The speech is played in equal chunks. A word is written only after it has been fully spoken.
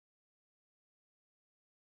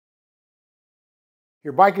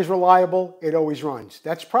Your bike is reliable, it always runs.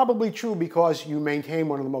 That's probably true because you maintain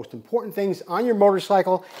one of the most important things on your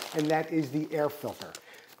motorcycle, and that is the air filter.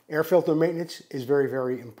 Air filter maintenance is very,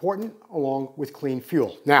 very important, along with clean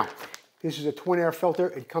fuel. Now, this is a twin air filter.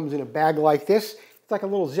 It comes in a bag like this. It's like a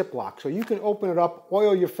little Ziploc. So you can open it up,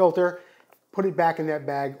 oil your filter, put it back in that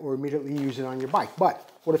bag, or immediately use it on your bike. But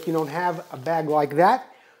what if you don't have a bag like that?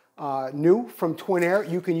 New from Twin Air,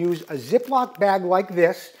 you can use a Ziploc bag like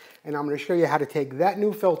this, and I'm going to show you how to take that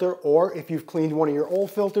new filter, or if you've cleaned one of your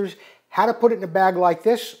old filters, how to put it in a bag like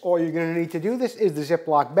this. All you're going to need to do this is the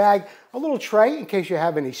Ziploc bag, a little tray in case you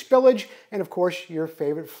have any spillage, and of course your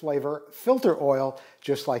favorite flavor filter oil,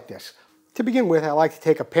 just like this. To begin with, I like to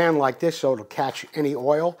take a pan like this so it'll catch any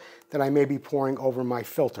oil that I may be pouring over my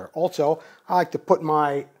filter. Also, I like to put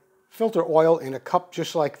my filter oil in a cup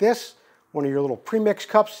just like this, one of your little premix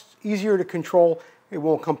cups. It's easier to control. It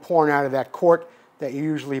won't come pouring out of that quart that you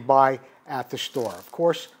usually buy at the store. Of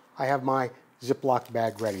course, I have my Ziploc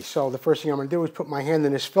bag ready. So the first thing I'm going to do is put my hand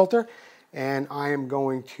in this filter, and I am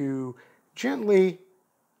going to gently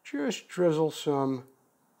just drizzle some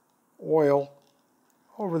oil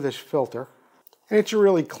over this filter. And it's a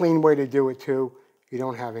really clean way to do it too. You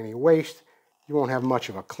don't have any waste. You won't have much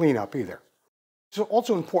of a cleanup either. It's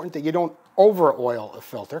also important that you don't over oil a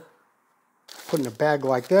filter. Put in a bag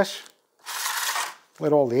like this,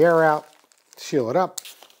 let all the air out, seal it up,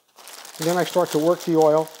 and then I start to work the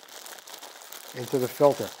oil into the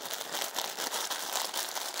filter.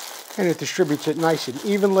 And it distributes it nice and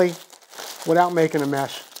evenly without making a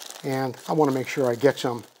mess. And I want to make sure I get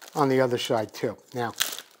some on the other side too. Now,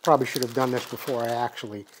 probably should have done this before I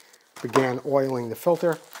actually began oiling the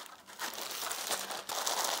filter.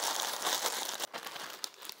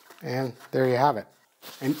 And there you have it.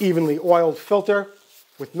 An evenly oiled filter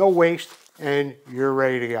with no waste, and you're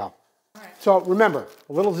ready to go. So remember,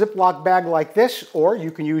 a little Ziploc bag like this, or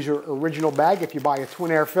you can use your original bag if you buy a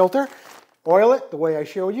Twin Air filter. Oil it the way I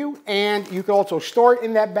showed you, and you can also store it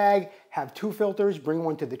in that bag, have two filters, bring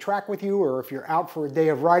one to the track with you, or if you're out for a day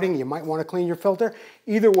of riding, you might want to clean your filter.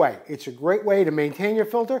 Either way, it's a great way to maintain your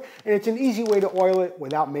filter, and it's an easy way to oil it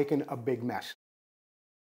without making a big mess.